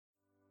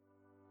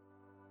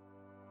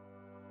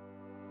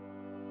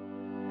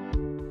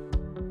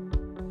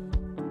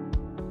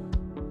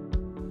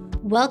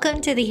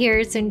Welcome to the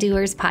Hearers and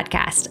Doers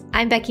podcast.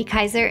 I'm Becky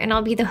Kaiser, and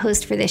I'll be the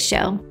host for this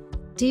show.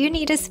 Do you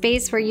need a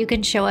space where you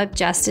can show up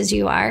just as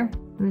you are?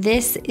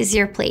 This is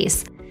your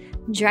place.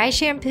 Dry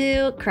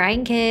shampoo,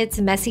 crying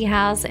kids, messy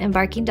house, and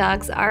barking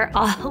dogs are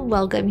all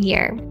welcome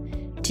here.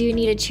 Do you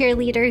need a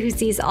cheerleader who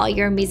sees all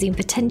your amazing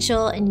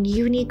potential and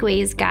unique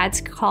ways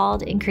God's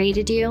called and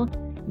created you?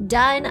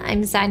 Done.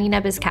 I'm signing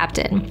up as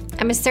captain.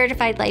 I'm a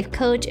certified life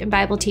coach and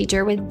Bible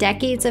teacher with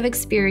decades of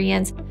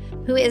experience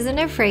who isn't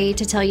afraid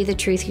to tell you the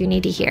truth you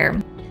need to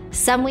hear.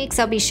 Some weeks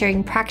I'll be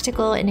sharing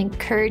practical and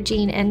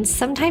encouraging and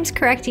sometimes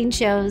correcting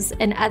shows,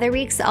 and other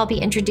weeks I'll be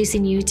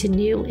introducing you to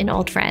new and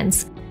old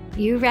friends.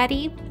 You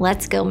ready?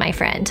 Let's go, my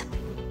friend.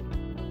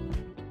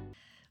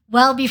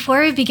 Well,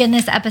 before we begin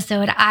this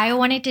episode, I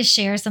wanted to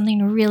share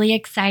something really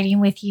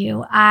exciting with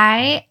you.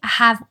 I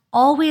have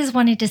always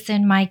wanted to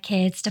send my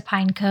kids to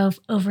Pine Cove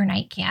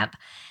overnight camp.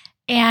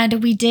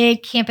 And we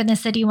did camp in the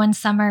city one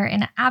summer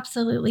and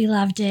absolutely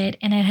loved it.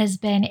 And it has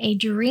been a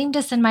dream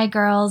to send my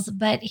girls.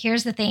 But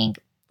here's the thing,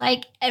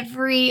 like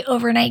every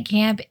overnight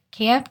camp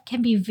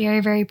can be very,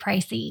 very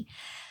pricey.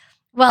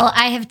 Well,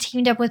 I have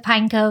teamed up with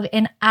Pine Cove,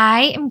 and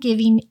I am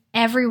giving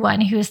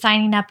everyone who is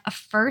signing up a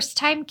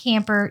first-time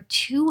camper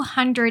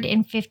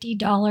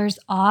 $250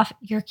 off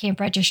your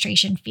camp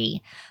registration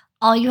fee.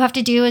 All you have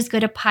to do is go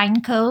to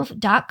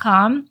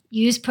pinecove.com,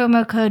 use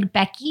promo code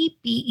Becky,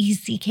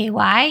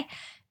 B-E-C-K-Y,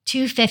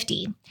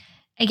 250.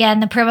 Again,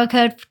 the promo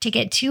code to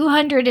get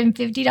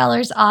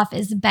 $250 off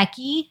is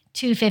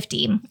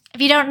Becky250.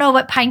 If you don't know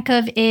what Pine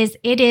Cove is,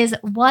 it is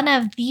one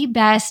of the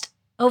best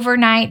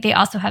overnight. They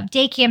also have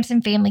day camps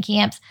and family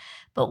camps,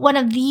 but one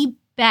of the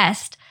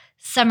best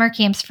summer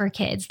camps for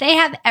kids. They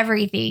have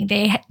everything.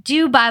 They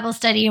do Bible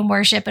study and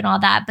worship and all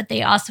that, but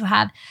they also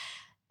have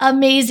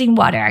amazing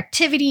water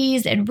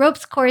activities and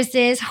ropes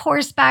courses,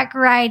 horseback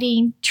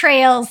riding,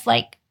 trails,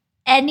 like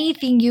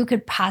anything you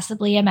could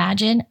possibly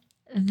imagine.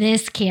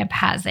 This camp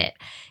has it.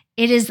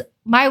 It is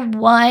my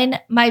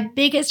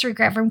biggest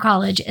regret from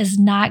college is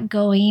not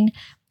going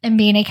and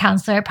being a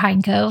counselor at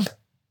Pine Cove,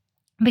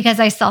 because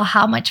I saw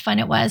how much fun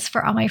it was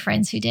for all my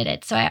friends who did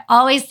it. So I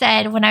always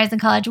said when I was in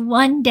college,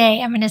 one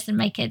day I'm going to send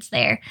my kids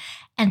there.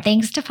 And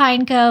thanks to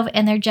Pine Cove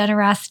and their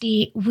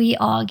generosity, we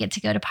all get to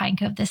go to Pine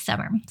Cove this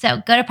summer.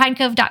 So go to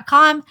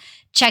pinecove.com,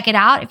 check it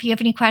out. If you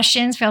have any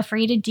questions, feel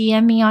free to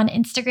DM me on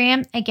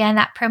Instagram. Again,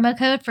 that promo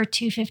code for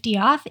 $250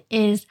 off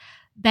is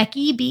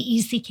Becky,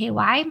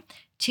 B-E-C-K-Y,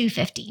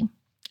 250.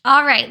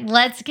 All right,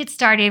 let's get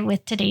started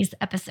with today's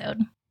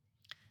episode.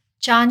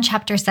 John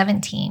chapter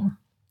 17.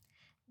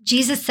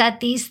 Jesus said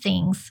these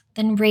things,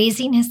 then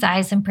raising his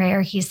eyes in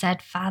prayer, he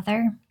said,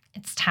 Father,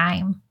 it's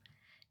time.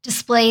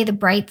 Display the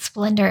bright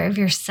splendor of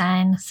your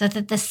Son, so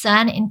that the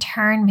Son in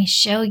turn may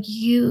show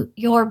you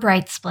your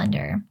bright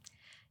splendor.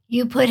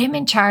 You put him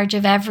in charge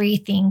of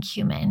everything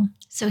human,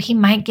 so he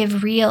might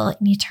give real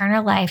and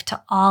eternal life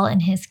to all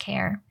in his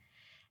care.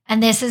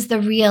 And this is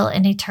the real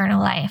and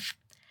eternal life,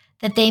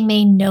 that they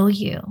may know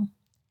you,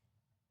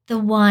 the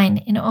one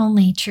and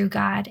only true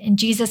God, and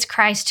Jesus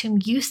Christ, whom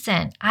you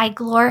sent. I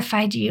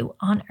glorified you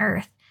on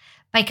earth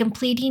by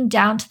completing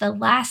down to the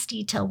last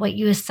detail what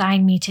you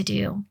assigned me to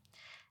do.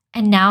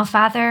 And now,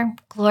 Father,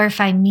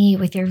 glorify me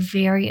with your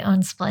very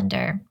own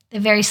splendor, the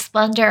very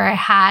splendor I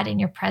had in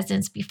your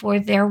presence before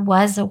there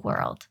was a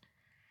world.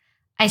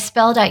 I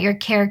spelled out your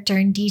character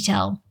in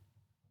detail.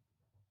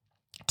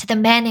 To the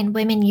men and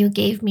women you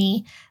gave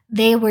me,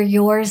 they were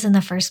yours in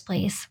the first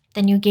place.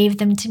 Then you gave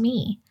them to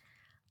me.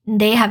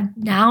 They have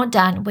now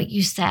done what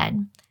you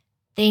said.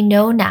 They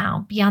know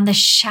now, beyond the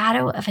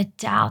shadow of a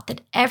doubt,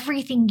 that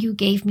everything you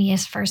gave me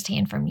is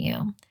firsthand from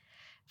you.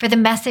 For the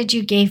message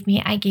you gave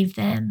me, I gave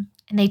them,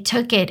 and they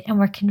took it and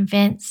were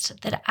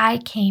convinced that I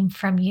came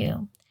from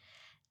you.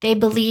 They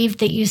believed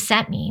that you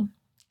sent me.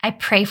 I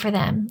pray for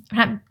them. I'm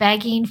not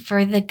begging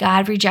for the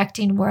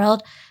God-rejecting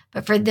world,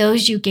 but for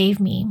those you gave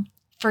me.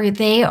 For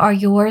they are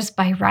yours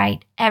by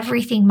right.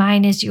 Everything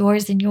mine is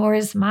yours, and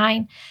yours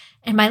mine,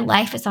 and my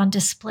life is on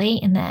display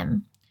in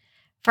them.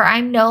 For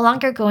I'm no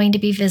longer going to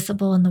be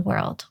visible in the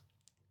world.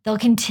 They'll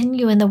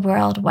continue in the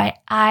world while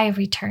I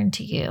return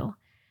to you.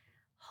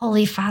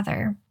 Holy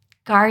Father,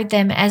 guard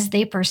them as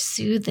they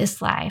pursue this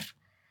life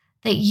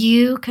that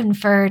you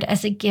conferred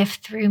as a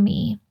gift through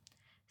me,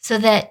 so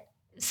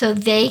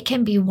they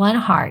can be one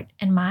heart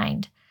and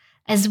mind,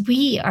 as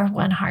we are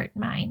one heart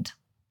and mind.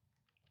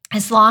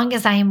 As long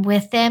as I am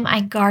with them,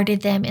 I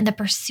guarded them in the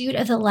pursuit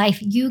of the life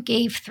you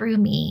gave through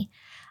me.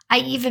 I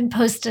even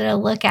posted a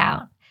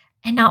lookout,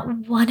 and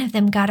not one of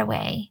them got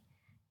away,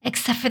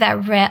 except for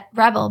that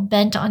rebel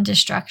bent on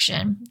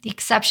destruction, the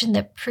exception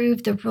that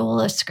proved the rule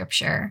of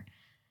Scripture.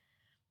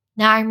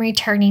 Now I'm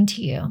returning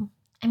to you.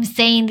 I'm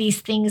saying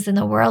these things in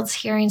the world's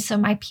hearing so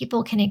my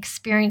people can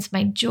experience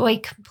my joy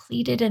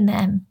completed in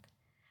them.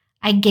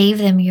 I gave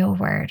them your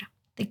word.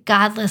 The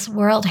godless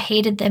world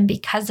hated them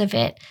because of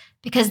it,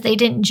 because they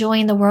didn't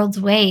join the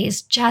world's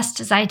ways, just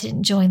as I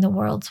didn't join the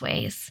world's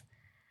ways.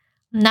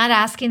 I'm not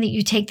asking that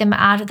you take them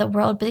out of the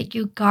world, but that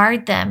you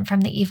guard them from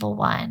the evil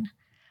one.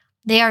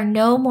 They are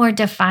no more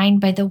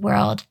defined by the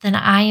world than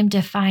I am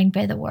defined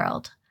by the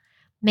world.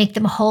 Make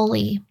them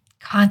holy,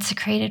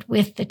 consecrated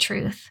with the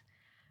truth.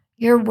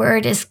 Your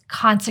word is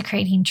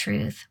consecrating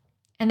truth.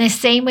 In the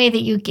same way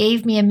that you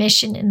gave me a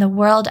mission in the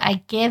world,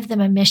 I give them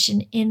a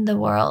mission in the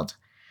world.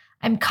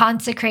 I'm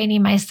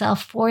consecrating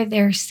myself for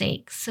their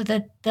sake so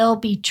that they'll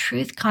be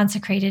truth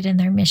consecrated in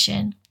their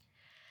mission.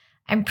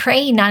 I'm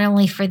praying not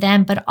only for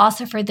them, but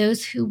also for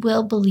those who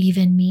will believe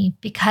in me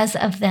because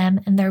of them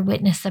and their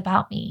witness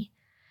about me.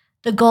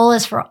 The goal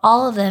is for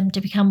all of them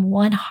to become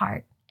one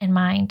heart and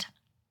mind.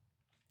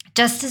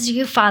 Just as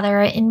you,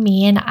 Father, are in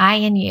me and I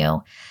in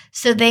you,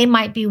 so they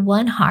might be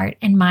one heart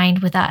and mind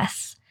with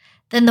us.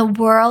 Then the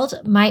world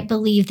might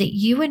believe that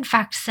you in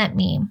fact sent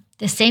me.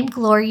 The same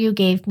glory you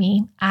gave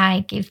me,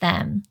 I gave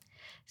them.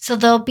 So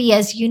they'll be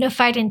as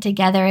unified and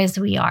together as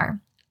we are,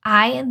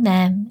 I and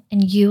them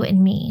and you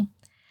and me.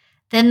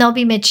 Then they'll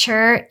be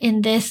mature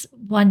in this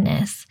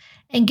oneness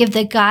and give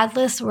the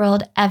godless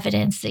world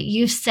evidence that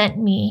you've sent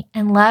me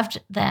and loved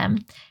them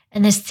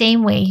in the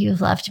same way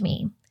you've loved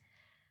me.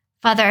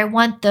 Father, I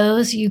want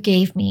those you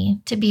gave me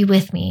to be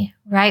with me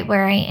right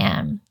where I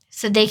am,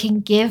 so they can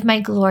give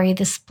my glory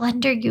the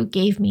splendor you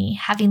gave me,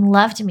 having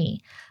loved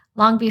me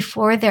long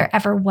before there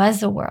ever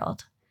was a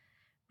world.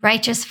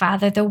 Righteous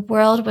Father, the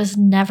world has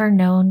never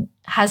known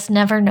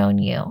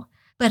you,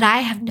 but I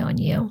have known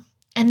you,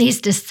 and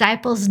these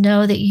disciples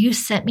know that you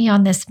sent me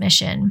on this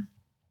mission.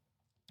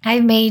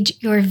 I've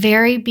made your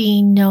very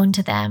being known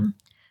to them.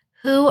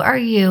 Who are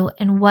you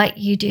and what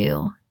you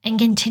do? And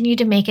continue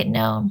to make it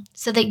known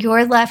so that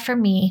your love for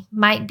me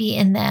might be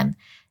in them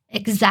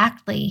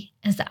exactly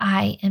as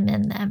I am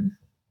in them.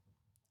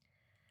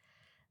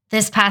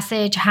 This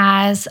passage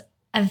has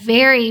a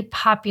very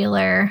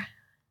popular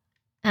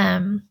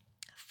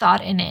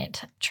thought in it.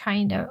 I'm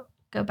trying to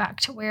go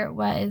back to where it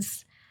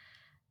was.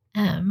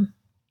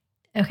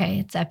 Okay,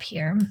 it's up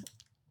here,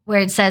 where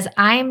it says,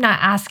 I am not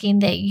asking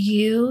that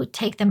you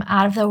take them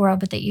out of the world,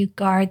 but that you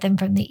guard them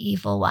from the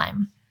evil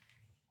one.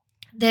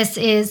 This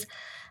is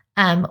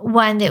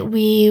one that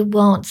we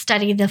won't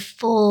study the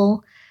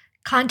full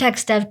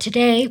context of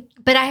today,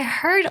 but I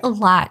heard a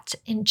lot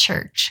in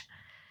church,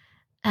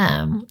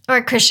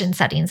 or Christian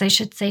settings, I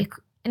should say.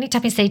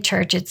 Anytime I say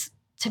church, it's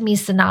to me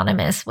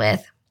synonymous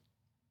with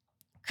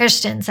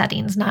Christian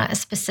settings, not a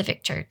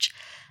specific church.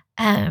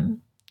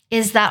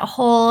 Is that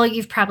whole,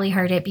 you've probably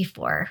heard it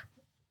before,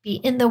 be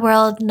in the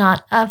world,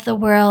 not of the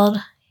world,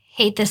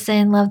 hate the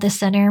sin, love the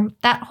sinner,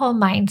 that whole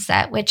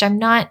mindset, which I'm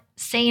not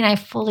saying I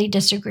fully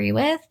disagree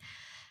with.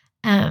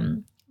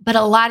 But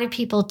a lot of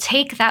people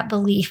take that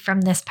belief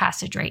from this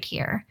passage right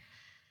here.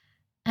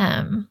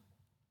 To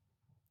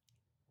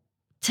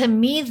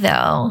me,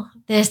 though,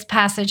 this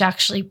passage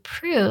actually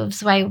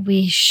proves why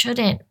we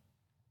shouldn't.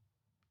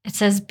 It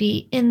says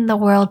be in the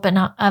world, but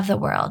not of the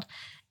world.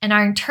 And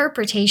our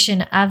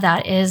interpretation of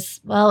that is,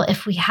 well,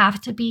 if we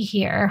have to be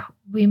here,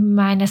 we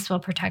might as well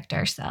protect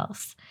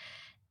ourselves.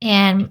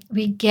 And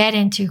we get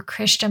into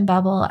Christian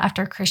bubble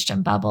after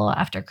Christian bubble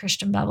after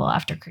Christian bubble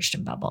after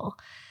Christian bubble.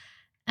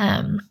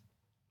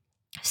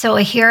 So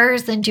a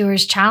hearers and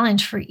doers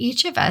challenge for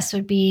each of us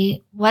would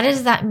be, what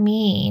does that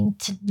mean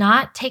to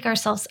not take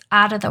ourselves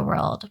out of the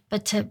world,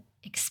 but to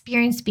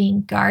experience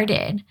being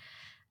guarded,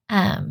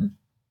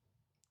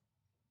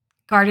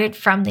 guarded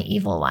from the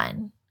evil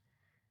one?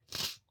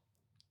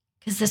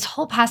 Because this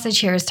whole passage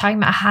here is talking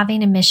about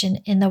having a mission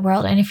in the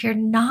world. And if you're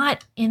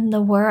not in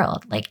the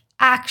world, like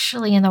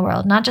actually in the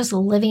world, not just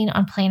living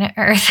on planet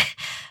Earth,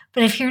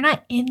 but if you're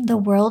not in the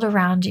world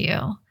around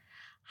you,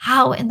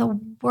 how in the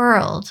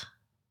world,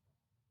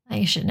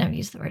 I shouldn't have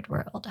used the word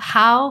world,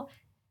 how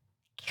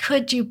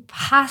could you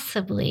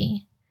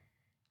possibly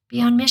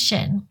be on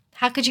mission?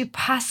 How could you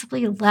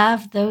possibly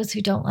love those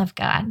who don't love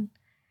God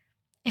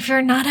if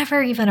you're not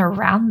ever even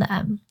around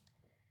them?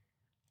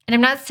 And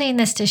I'm not saying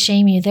this to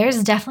shame you.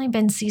 There's definitely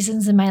been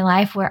seasons in my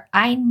life where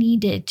I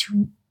needed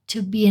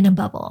to be in a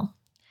bubble.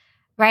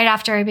 Right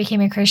after I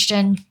became a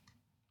Christian,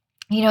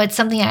 it's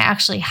something I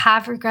actually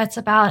have regrets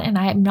about, and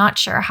I'm not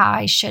sure how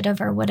I should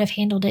have or would have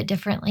handled it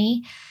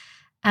differently.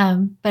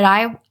 But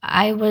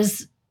I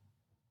was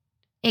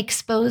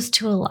exposed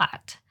to a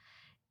lot,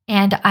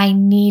 and I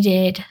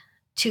needed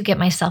to get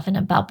myself in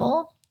a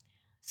bubble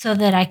so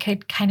that I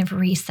could kind of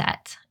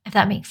reset, if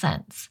that makes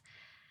sense.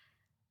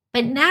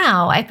 But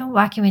now I've been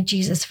walking with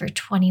Jesus for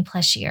 20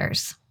 plus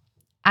years.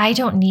 I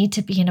don't need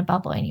to be in a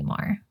bubble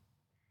anymore.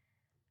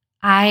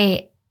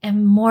 I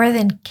am more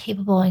than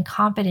capable and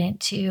competent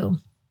to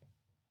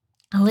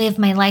live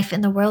my life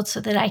in the world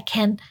so that I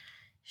can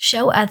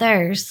show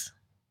others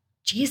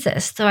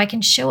Jesus, so I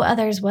can show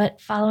others what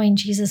following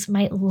Jesus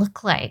might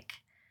look like.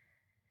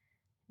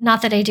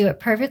 Not that I do it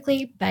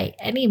perfectly by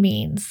any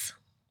means,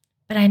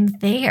 but I'm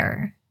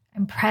there.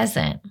 I'm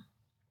present.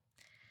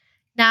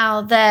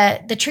 Now,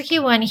 the tricky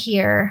one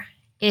here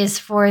is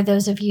for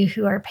those of you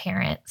who are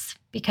parents,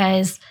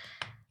 because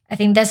I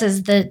think this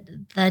is the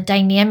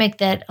dynamic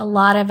that a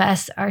lot of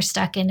us are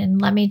stuck in.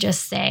 And let me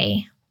just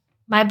say,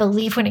 my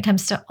belief when it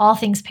comes to all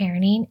things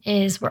parenting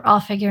is we're all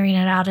figuring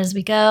it out as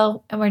we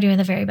go, and we're doing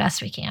the very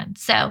best we can.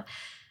 So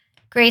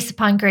grace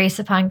upon grace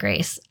upon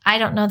grace. I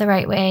don't know the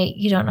right way.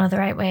 You don't know the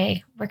right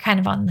way. We're kind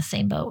of on the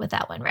same boat with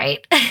that one,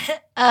 right?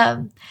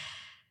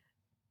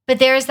 But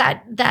there's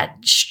that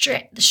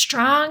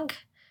strong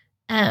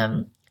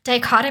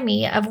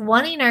dichotomy of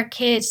wanting our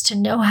kids to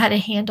know how to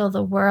handle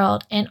the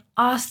world, and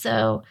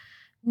also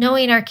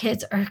knowing our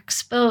kids are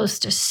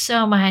exposed to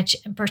so much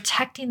and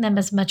protecting them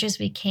as much as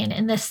we can.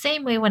 In the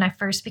same way, when I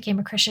first became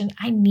a Christian,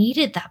 I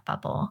needed that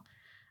bubble.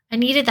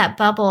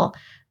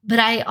 But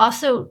I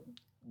also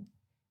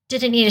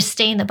didn't need to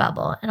stay in the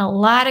bubble. And a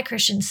lot of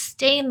Christians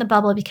stay in the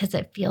bubble because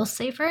it feels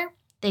safer.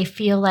 They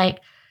feel like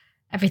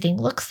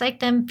everything looks like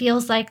them,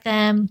 feels like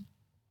them.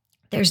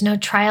 There's no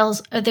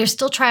trials. There's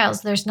still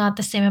trials. There's not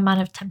the same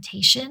amount of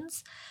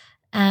temptations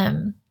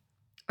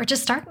or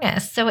just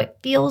darkness. So it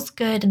feels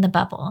good in the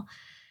bubble.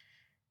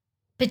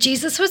 But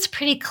Jesus was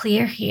pretty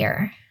clear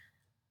here.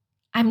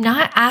 I'm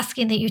not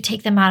asking that you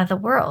take them out of the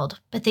world,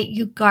 but that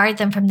you guard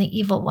them from the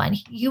evil one.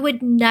 You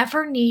would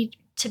never need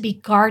to be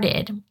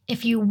guarded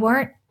if you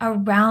weren't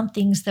around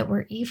things that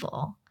were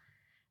evil.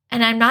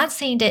 And I'm not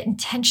saying to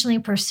intentionally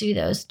pursue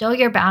those. Know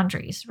your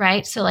boundaries,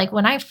 right? So like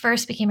when I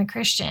first became a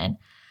Christian,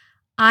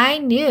 I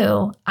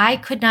knew I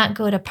could not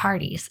go to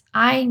parties.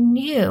 I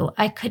knew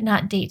I could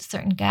not date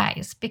certain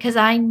guys because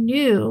I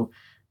knew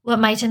what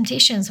my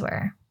temptations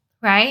were,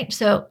 right?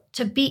 So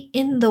to be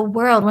in the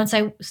world, once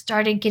I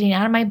started getting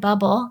out of my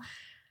bubble,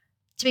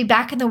 to be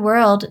back in the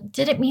world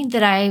didn't mean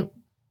that I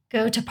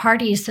go to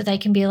parties so that I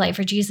can be a light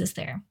for Jesus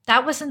there.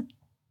 That wasn't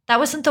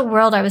the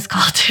world I was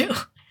called to.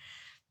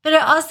 But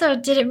it also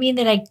didn't mean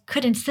that I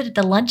couldn't sit at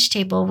the lunch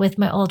table with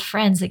my old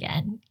friends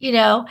again,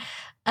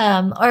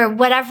 or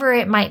whatever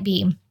it might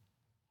be.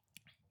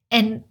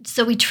 And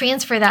so we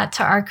transfer that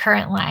to our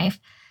current life.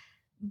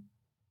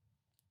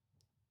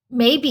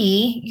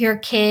 Maybe your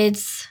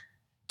kids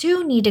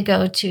do need to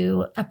go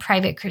to a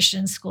private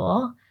Christian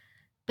school,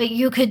 but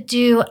you could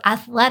do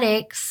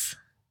athletics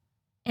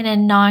in a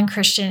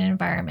non-Christian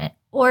environment,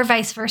 or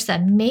vice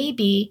versa.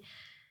 Maybe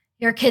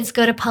your kids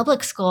go to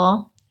public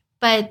school,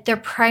 but their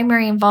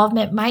primary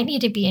involvement might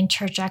need to be in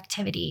church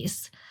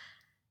activities.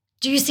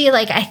 Do you see,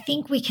 I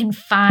think we can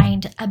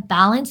find a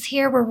balance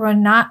here where we're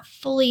not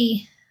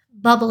fully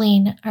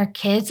bubbling our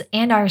kids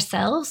and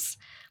ourselves,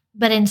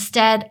 but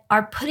instead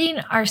are putting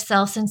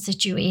ourselves in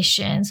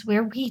situations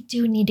where we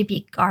do need to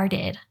be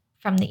guarded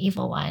from the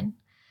evil one.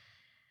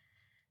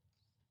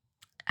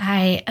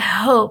 I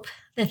hope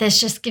that this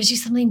just gives you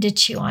something to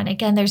chew on.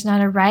 Again, there's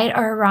not a right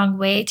or a wrong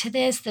way to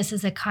this. This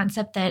is a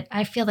concept that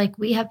I feel like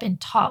we have been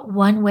taught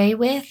one way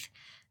with,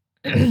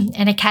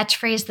 and a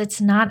catchphrase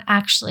that's not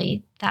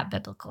actually that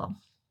biblical.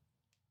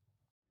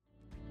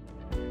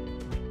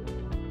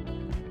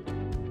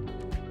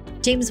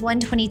 James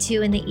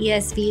 1:22 in the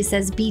ESV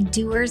says, "Be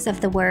doers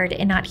of the word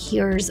and not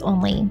hearers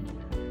only."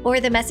 Or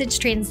the Message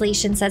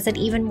translation says it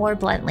even more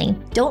bluntly,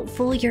 "Don't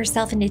fool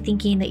yourself into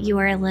thinking that you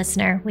are a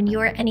listener when you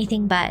are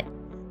anything but,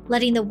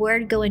 letting the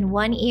word go in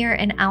one ear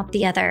and out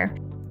the other.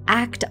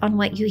 Act on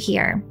what you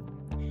hear."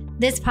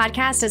 This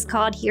podcast is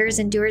called Hearers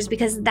and Doers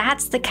because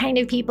that's the kind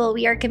of people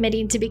we are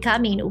committing to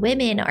becoming,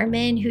 women or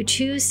men who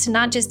choose to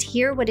not just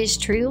hear what is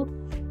true,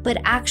 but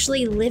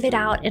actually live it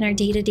out in our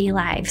day-to-day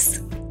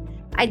lives.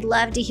 I'd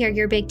love to hear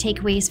your big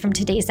takeaways from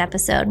today's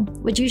episode.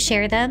 Would you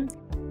share them?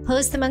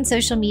 Post them on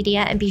social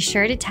media and be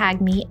sure to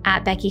tag me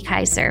at Becky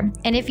Kaiser.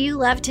 And if you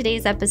loved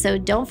today's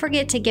episode, don't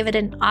forget to give it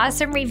an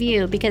awesome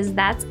review because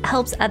that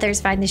helps others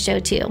find the show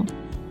too.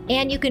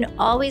 And you can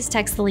always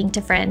text the link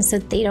to friends so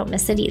they don't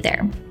miss it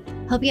either.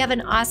 Hope you have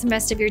an awesome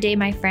rest of your day,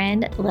 my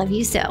friend. Love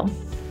you so.